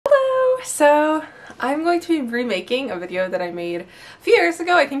So I'm going to be remaking a video that I made a few years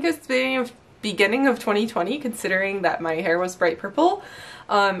ago. I think it was the beginning of 2020, considering that my hair was bright purple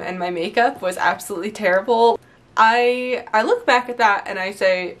and my makeup was absolutely terrible. I look back at that and I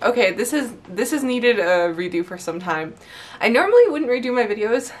say, okay, this is needed a redo for some time. I normally wouldn't redo my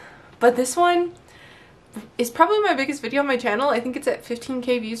videos, but this one is probably my biggest video on my channel. I think it's at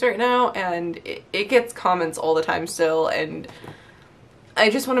 15k views right now, and it gets comments all the time still, and I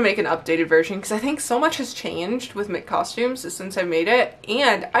just want to make an updated version because I think so much has changed with Miccostumes since I made it,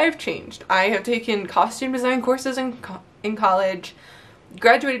 and I've changed. I have taken costume design courses in college,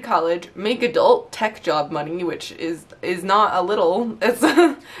 graduated college, make adult tech job money, which is not a little. It's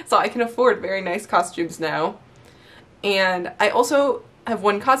so I can afford very nice costumes now. And I also have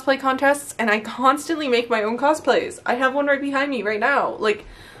won cosplay contests, and I constantly make my own cosplays. I have one right behind me right now.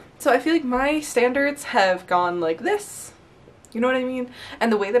 So I feel like my standards have gone like this. You know what I mean? And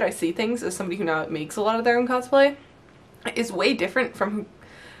the way that I see things as somebody who now makes a lot of their own cosplay is way different from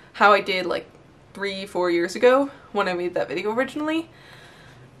how I did like 3-4 years ago when I made that video originally.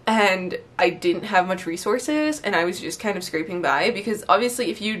 And I didn't have much resources, and I was just kind of scraping by, because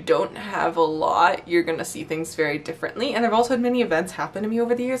obviously if you don't have a lot, you're gonna see things very differently. And I've also had many events happen to me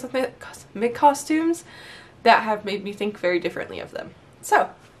over the years with Miccostumes that have made me think very differently of them.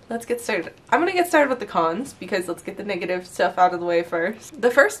 So let's get started. I'm gonna get started with the cons, because let's get the negative stuff out of the way first. The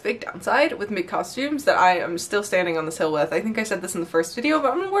first big downside with Miccostumes that I am still standing on this hill with, I think I said this in the first video,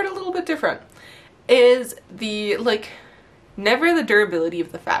 but I'm gonna word it a little bit different, is the never the durability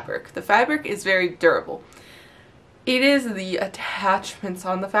of the fabric. The fabric is very durable. It is the attachments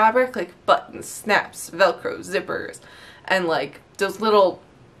on the fabric, like buttons, snaps, velcro, zippers, and like those little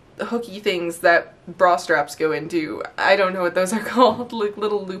hooky things that bra straps go into. I don't know what those are called, like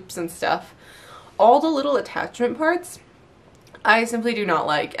little loops and stuff. All the little attachment parts I simply do not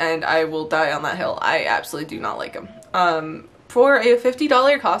like, and I will die on that hill. I absolutely do not like them. For a $50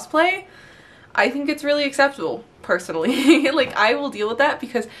 cosplay, I think it's really acceptable, personally. Like, I will deal with that,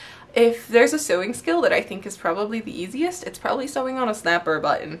 because if there's a sewing skill that I think is probably the easiest, it's probably sewing on a snap or a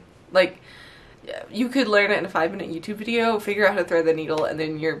button. Like, you could learn it in a 5-minute YouTube video, figure out how to thread the needle, and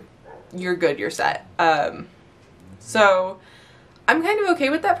then you're good, you're set. So I'm kind of okay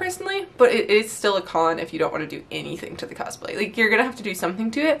with that personally, but it is still a con if you don't want to do anything to the cosplay. Like, you're gonna have to do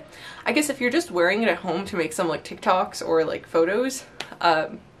something to it. I guess if you're just wearing it at home to make some like TikToks or like photos,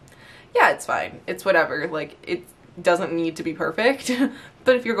 yeah, it's fine. It's whatever. Like, it doesn't need to be perfect.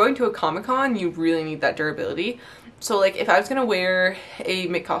 But if you're going to a Comic-Con, you really need that durability. So like, if I was gonna wear a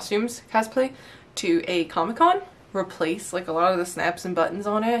Miccostumes cosplay to a Comic-Con, replace like a lot of the snaps and buttons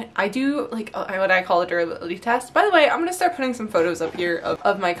on it, I do like what I call a durability test. By the way, I'm gonna start putting some photos up here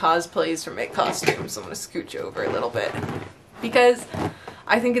of my cosplays from Miccostumes. I'm gonna scooch over a little bit, because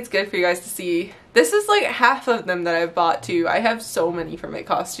I think it's good for you guys to see. This is like half of them that I've bought too. I have so many from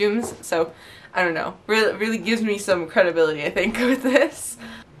Miccostumes, so I don't know. Really gives me some credibility, I think, with this.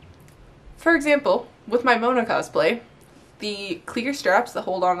 For example, with my Mona cosplay, the clear straps that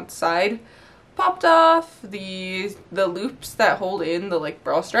hold on at the side popped off. The loops that hold in the like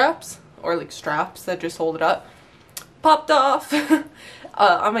bra straps, or like straps that just hold it up, popped off.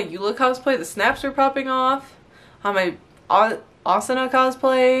 On my Eula cosplay, the snaps were popping off. On my Asuna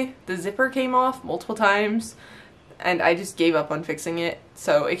cosplay, the zipper came off multiple times, and I just gave up on fixing it,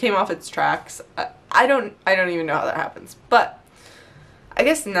 so it came off its tracks. I don't even know how that happens, but I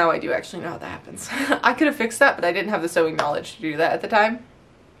guess now I do actually know how that happens. I could have fixed that, but I didn't have the sewing knowledge to do that at the time.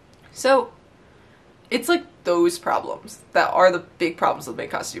 So it's like those problems that are the big problems with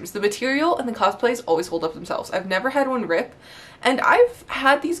Miccostumes. The material and the cosplays always hold up themselves. I've never had one rip, and I've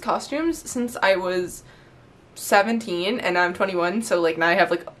had these costumes since I was 17, and now I'm 21, so like now I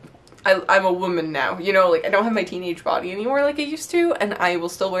have like, I'm a woman now, you know, like I don't have my teenage body anymore like I used to, and I will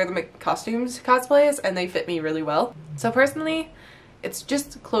still wear the Miccostumes cosplays, and they fit me really well. So personally, it's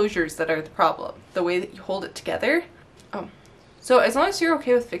just closures that are the problem, the way that you hold it together. So as long as you're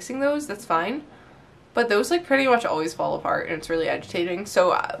okay with fixing those, that's fine. But those like pretty much always fall apart, and it's really agitating.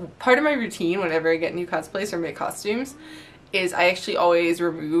 So part of my routine whenever I get new cosplays or Miccostumes is I actually always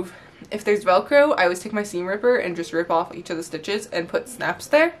remove, if there's Velcro, I always take my seam ripper and just rip off each of the stitches and put snaps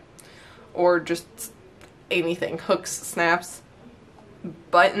there. Or just anything, hooks, snaps,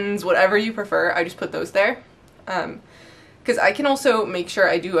 buttons, whatever you prefer, I just put those there. Because I can also make sure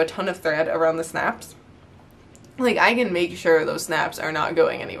I do a ton of thread around the snaps. Like, I can make sure those snaps are not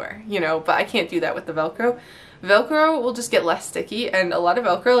going anywhere, you know, but I can't do that with the Velcro. Velcro will just get less sticky, and a lot of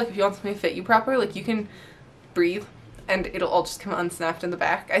Velcro, like if you want something to fit you proper, like you can breathe and it'll all just come unsnapped in the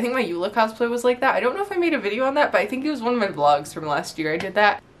back. I think my Eula cosplay was like that. I don't know if I made a video on that, but I think it was one of my vlogs from last year I did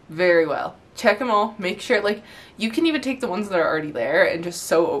that. very well. Check them all, make sure, like, you can even take the ones that are already there and just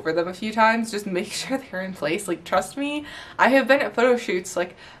sew over them a few times, just make sure they're in place. Like, trust me, I have been at photo shoots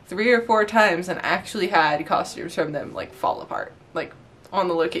like 3 or 4 times and actually had costumes from them like fall apart, like on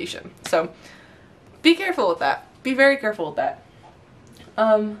the location. So be careful with that. Be very careful with that.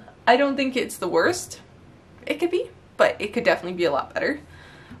 I don't think it's the worst. It could be, but it could definitely be a lot better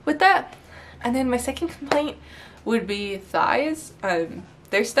with that. And then my second complaint would be thighs.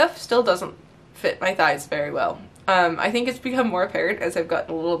 Their stuff still doesn't fit my thighs very well. I think it's become more apparent as I've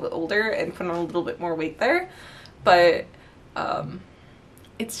gotten a little bit older and put on a little bit more weight there, but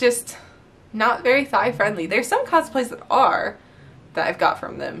it's just not very thigh friendly. There's some cosplays that I've got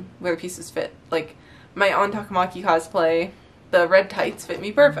from them where the pieces fit. Like my On Takamaki cosplay, the red tights fit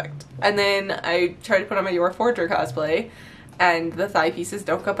me perfect. And then I tried to put on my Your Forger cosplay and the thigh pieces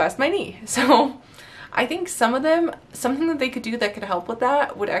don't go past my knee. So I think some of them, something that they could do that could help with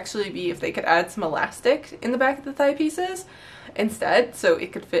that would actually be if they could add some elastic in the back of the thigh pieces instead, so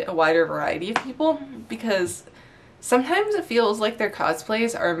it could fit a wider variety of people, because sometimes it feels like their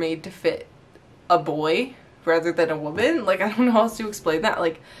cosplays are made to fit a boy rather than a woman. Like, I don't know how else to explain that.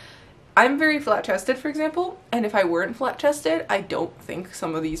 Like, I'm very flat-chested, for example, and if I weren't flat-chested, I don't think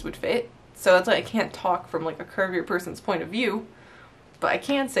some of these would fit. So that's why I can't talk from like a curvier person's point of view. But I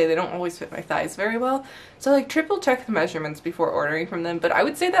can say they don't always fit my thighs very well. So like triple check the measurements before ordering from them. But I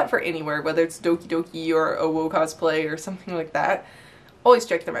would say that for anywhere, whether it's Doki Doki or Owo cosplay or something like that, always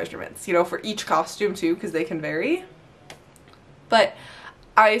check the measurements, you know, for each costume too, because they can vary. But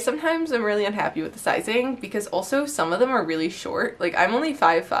I sometimes am really unhappy with the sizing because also some of them are really short. Like I'm only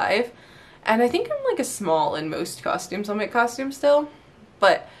 5'5", and I think I'm like a small in most costumes on Miccostumes still.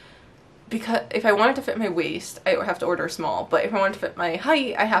 But because if I want it to fit my waist, I have to order a small, but if I want it to fit my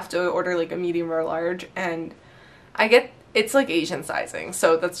height, I have to order like a medium or a large, and it's like Asian sizing,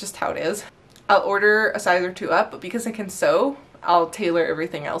 so that's just how it is. I'll order a size or 2 up, but because I can sew, I'll tailor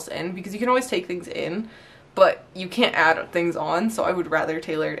everything else in, because you can always take things in, but you can't add things on, so I would rather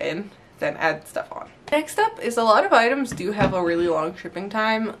tailor it in than add stuff on. Next up is a lot of items do have a really long shipping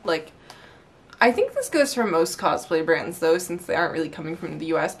time. Like, I think this goes for most cosplay brands though, since they aren't really coming from the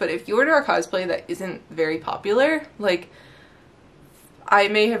US, but if you order a cosplay that isn't very popular, like I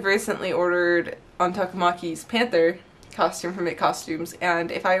may have recently ordered On Takamaki's Panther costume from Miccostumes,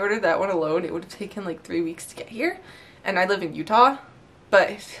 and if I ordered that one alone, it would have taken like 3 weeks to get here, and I live in Utah, but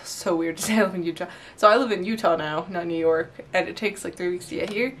it feels so weird to say I live in Utah. So I live in Utah now, not New York, and it takes like 3 weeks to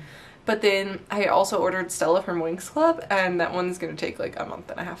get here. But then I also ordered Stella from Winx Club, and that one's gonna take like a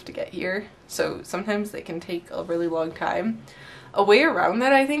month and a half to get here. So sometimes they can take a really long time. A way around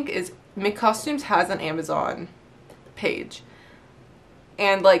that, I think, is Miccostumes has an Amazon page,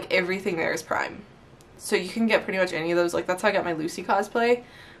 and like everything there is Prime. So you can get pretty much any of those. Like that's how I got my Lucy cosplay,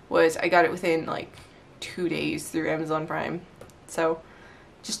 was I got it within like 2 days through Amazon Prime. So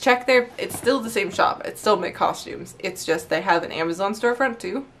just check there. It's still the same shop. It's still Miccostumes. It's just they have an Amazon storefront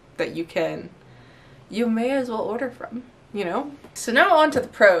too that you may as well order from, you know? So now on to the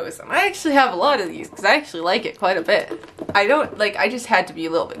pros. And I actually have a lot of these because I actually like it quite a bit. I just had to be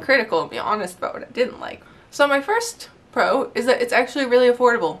a little bit critical and be honest about what I didn't like. So my first pro is that it's actually really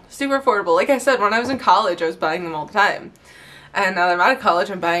affordable. Super affordable. Like I said, when I was in college, I was buying them all the time. And now that I'm out of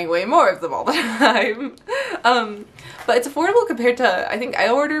college, I'm buying way more of them all the time. But it's affordable compared to, I think I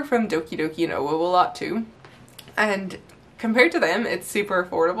order from Doki Doki and Owo a lot too. And compared to them, it's super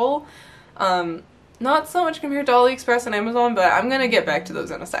affordable. Not so much compared to AliExpress and Amazon, but I'm gonna get back to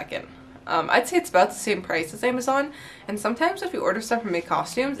those in a second. I'd say it's about the same price as Amazon, and sometimes if you order stuff from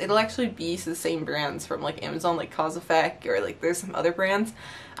Miccostumes, it'll actually be the same brands from like Amazon, like Cause Effect, or like there's some other brands.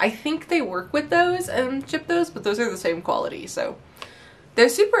 I think they work with those and ship those, but those are the same quality, so they're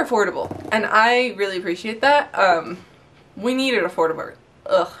super affordable, and I really appreciate that. We need an affordable,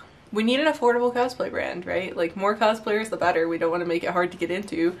 we need an affordable cosplay brand, right? Like, more cosplayers the better. We don't want to make it hard to get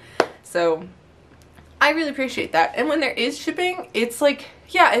into, so I really appreciate that. And when there is shipping, it's like,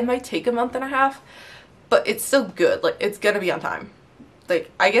 yeah, it might take a month and a half, but it's still good. Like, it's gonna be on time.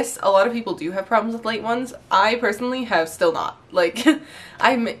 Like, I guess a lot of people do have problems with late ones. I personally have still not. Like,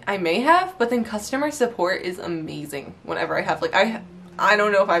 I may have, but then customer support is amazing whenever I have, like, I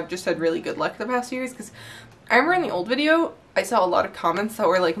don't know if I've just had really good luck the past years, because I remember in the old video, I saw a lot of comments that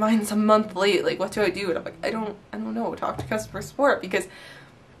were like, mine's a month late, like, what do I do? And I'm like, I don't know, talk to customer support, because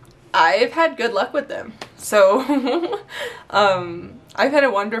I've had good luck with them. So, I've had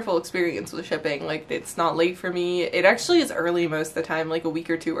a wonderful experience with shipping. Like, it's not late for me. It actually is early most of the time, like a week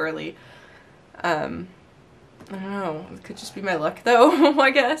or two early. I don't know, it could just be my luck though,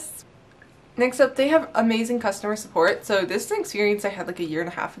 I guess. Next up, they have amazing customer support. So this is an experience I had like a year and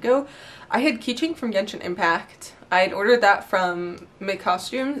a half ago. I had keychain from Genshin Impact. I had ordered that from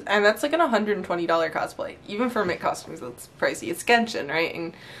Miccostumes, and that's like an $120 cosplay. Even for Miccostumes, that's pricey. It's Genshin, right?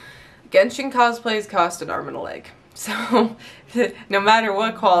 And Genshin cosplays cost an arm and a leg. So no matter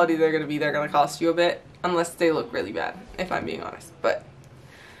what quality they're going to be, they're going to cost you a bit. Unless they look really bad, if I'm being honest. But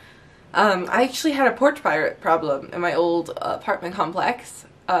I actually had a porch pirate problem in my old apartment complex.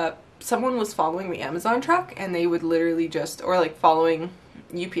 Someone was following the Amazon truck, and they would literally just, or like following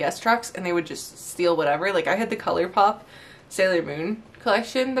UPS trucks, and they would just steal whatever. Like I had the ColourPop Sailor Moon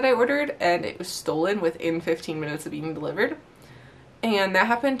collection that I ordered, and it was stolen within 15 minutes of being delivered. And that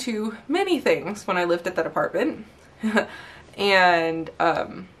happened to many things when I lived at that apartment. And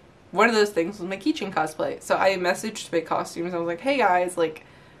one of those things was my keychain cosplay. So I messaged Miccostumes. I was like, hey guys, like,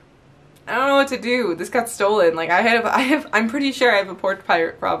 I don't know what to do. This got stolen. Like I'm pretty sure I have a porch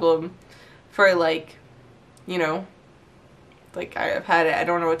pirate problem for like, you know, like I've had it. I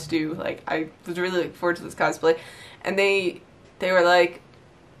don't know what to do. Like I was really looking forward to this cosplay, and they were like,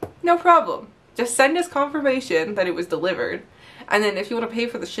 no problem. Just send us confirmation that it was delivered. And then if you want to pay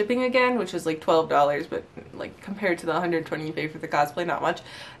for the shipping again, which is like $12, but like compared to the $120 you pay for the cosplay, not much.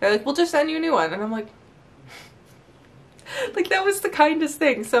 They're like, we'll just send you a new one. And I'm like, like that was the kindest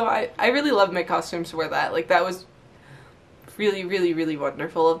thing. So I really love Miccostumes for that. Like that was really, really, really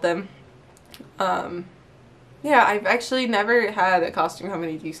wonderful of them. Yeah, I've actually never had a costume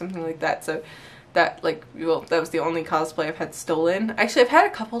company do something like that. So that like, well, that was the only cosplay I've had stolen. Actually, I've had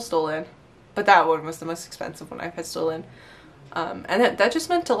a couple stolen, but that one was the most expensive one I've had stolen. And that just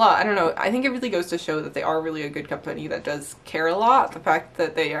meant a lot. I don't know. I think it really goes to show that they are really a good company that does care a lot. The fact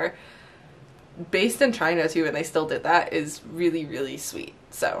that they are based in China too, and they still did that, is really, really sweet.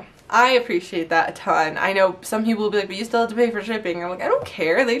 So I appreciate that a ton. I know some people will be like, but you still have to pay for shipping. I'm like, I don't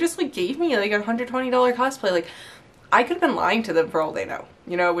care. They just like gave me like a $120 cosplay. Like I could have been lying to them for all they know,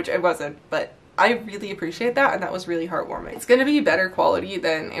 you know, which I wasn't, but I really appreciate that, and that was really heartwarming. It's gonna be better quality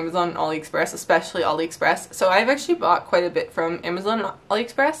than Amazon and AliExpress, especially AliExpress. So I've actually bought quite a bit from Amazon and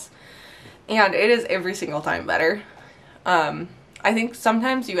AliExpress, and it is every single time better. I think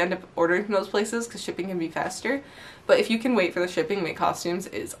sometimes you end up ordering from those places because shipping can be faster, but if you can wait for the shipping, Miccostumes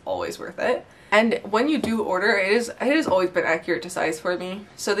is always worth it. And when you do order, it has always been accurate to size for me.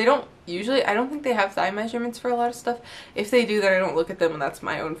 So they don't usually, I don't think they have thigh measurements for a lot of stuff. If they do, then I don't look at them, and that's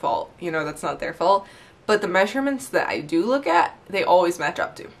my own fault. You know, that's not their fault. But the measurements that I do look at, they always match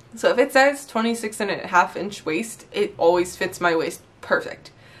up to. So if it says 26.5-inch waist, it always fits my waist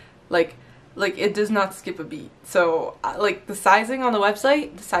perfect. Like it does not skip a beat. So like the sizing on the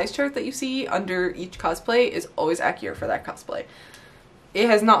website, the size chart that you see under each cosplay is always accurate for that cosplay. It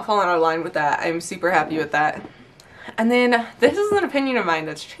has not fallen out of line with that. I'm super happy with that. And then this is an opinion of mine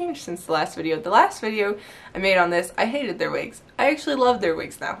that's changed since the last video. The last video I made on this, I hated their wigs. I actually love their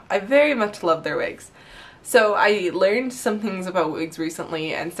wigs now. I very much love their wigs. So I learned some things about wigs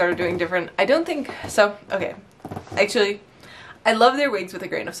recently and started doing different, okay. Actually, I love their wigs with a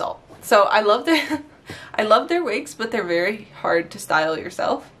grain of salt. So I love their wigs, but they're very hard to style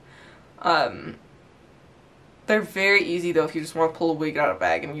yourself. They're very easy though if you just want to pull a wig out of a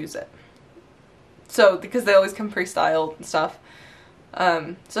bag and use it. So, because they always come pre-styled and stuff.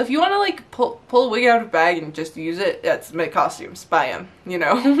 So if you want to like pull a wig out of a bag and just use it, that's Miccostumes. Buy them, you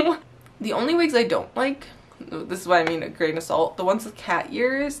know. The only wigs I don't like, this is what I mean a grain of salt, the ones with cat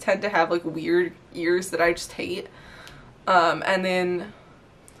ears tend to have like weird ears that I just hate. And then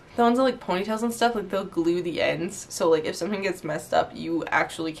the ones that like ponytails and stuff, like they'll glue the ends. So like if something gets messed up, you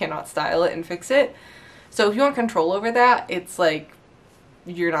actually cannot style it and fix it. So if you want control over that, it's like,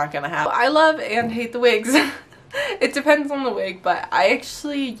 you're not gonna have. I love and hate the wigs. It depends on the wig, but I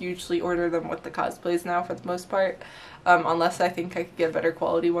actually usually order them with the cosplays now for the most part. Unless I think I could get a better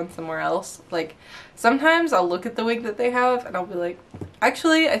quality one somewhere else. Like, sometimes I'll look at the wig that they have and I'll be like,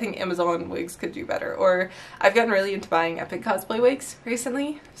 actually, I think Amazon wigs could do better. Or I've gotten really into buying Epic cosplay wigs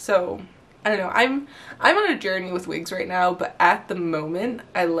recently, so I don't know. I'm on a journey with wigs right now, but at the moment,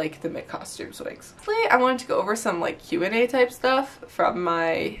 I like the Miccostumes wigs. Lastly, I wanted to go over some like Q&A type stuff from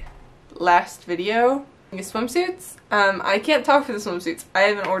my last video. Swimsuits. I can't talk for the swimsuits. I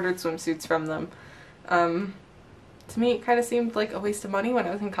haven't ordered swimsuits from them. To me, it kind of seemed like a waste of money when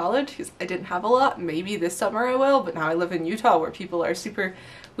I was in college because I didn't have a lot. Maybe this summer I will, but now I live in Utah where people are super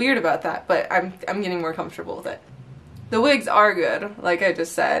weird about that, but I'm getting more comfortable with it. The wigs are good, like I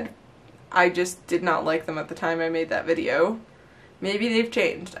just said. I just did not like them at the time I made that video. Maybe they've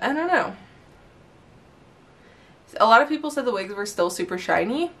changed. I don't know. A lot of people said the wigs were still super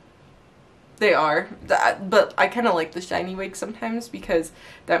shiny. They are, but I kind of like the shiny wigs sometimes because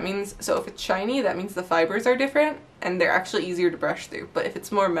that means, so if it's shiny, that means the fibers are different and they're actually easier to brush through. But if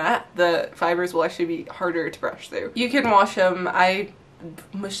it's more matte, the fibers will actually be harder to brush through. You can wash them. I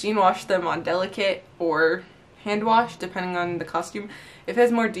machine wash them on delicate or hand wash depending on the costume. If it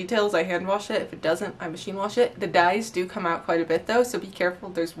has more details, I hand wash it. If it doesn't, I machine wash it. The dyes do come out quite a bit though, so be careful.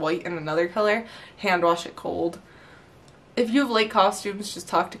 There's white and another color. Hand wash it cold. If you have late costumes, just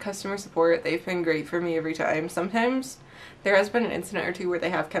talk to customer support. They've been great for me every time. Sometimes there has been an incident or two where they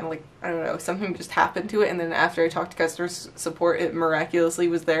have kind of like, I don't know, something just happened to it, and then after I talked to customer support, it miraculously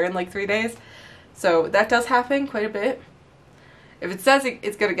was there in like 3 days. So that does happen quite a bit. If it says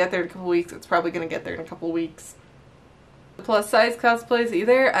it's going to get there in a couple weeks, it's probably going to get there in a couple weeks. Plus size cosplays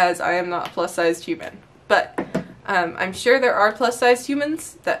either, as I am not a plus sized human. But I'm sure there are plus sized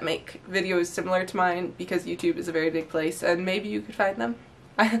humans that make videos similar to mine because YouTube is a very big place and maybe you could find them.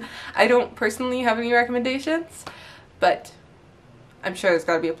 I don't personally have any recommendations, but I'm sure there's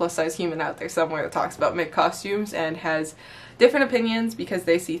got to be a plus size human out there somewhere that talks about Miccostumes and has different opinions because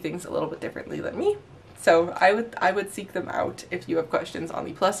they see things a little bit differently than me. So I would seek them out if you have questions on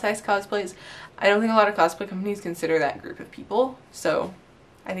the plus size cosplays. I don't think a lot of cosplay companies consider that group of people, so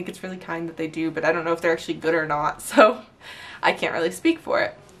I think it's really kind that they do, but I don't know if they're actually good or not, so I can't really speak for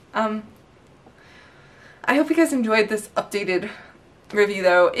it. I hope you guys enjoyed this updated review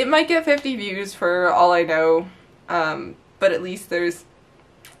though. It might get 50 views for all I know, but at least there's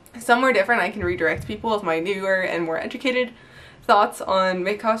somewhere different I can redirect people with my newer and more educated thoughts on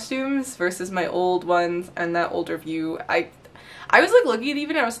Miccostumes versus my old ones and that old review. I was like looking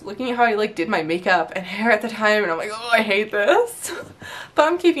at I was looking at how I like did my makeup and hair at the time, and I'm like, oh, I hate this. But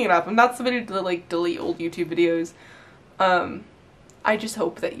I'm keeping it up. I'm not somebody to like delete old YouTube videos. I just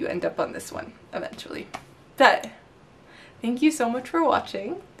hope that you end up on this one eventually. But thank you so much for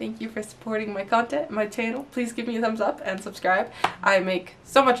watching. Thank you for supporting my content, my channel. Please give me a thumbs up and subscribe. I make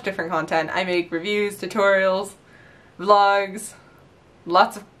so much different content. I make reviews, tutorials, vlogs,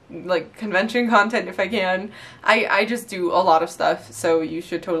 lots of like convention content if I can. I just do a lot of stuff, so you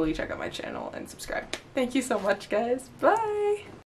should totally check out my channel and subscribe. Thank you so much, guys. Bye!